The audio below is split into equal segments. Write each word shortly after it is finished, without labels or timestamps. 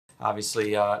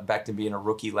Obviously, Becton being a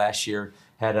rookie last year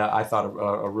had, I thought,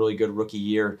 a really good rookie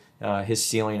year. His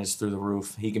ceiling is through the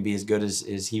roof. He can be as good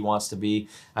as he wants to be.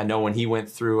 I know when he went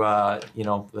through,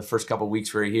 the first couple of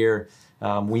weeks we were here,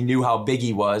 we knew how big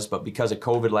he was, but because of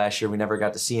COVID last year, we never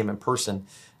got to see him in person.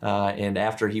 And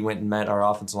after he went and met our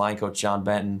offensive line coach, John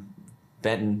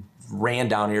Benton ran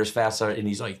down here as fast, and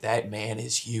he's like, "That man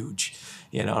is huge."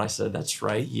 And I said, "That's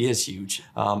right, he is huge."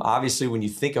 Obviously, when you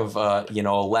think of a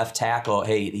left tackle,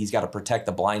 hey, he's got to protect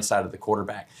the blind side of the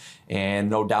quarterback, and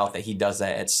no doubt that he does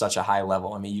that at such a high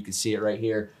level. I mean, you can see it right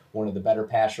here. One of the better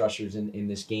pass rushers in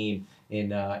this game in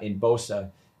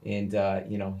Bosa, and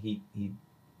he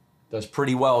does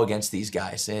pretty well against these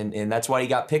guys, and that's why he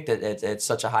got picked at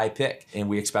such a high pick, and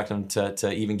we expect him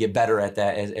to even get better at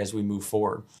that as we move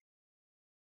forward.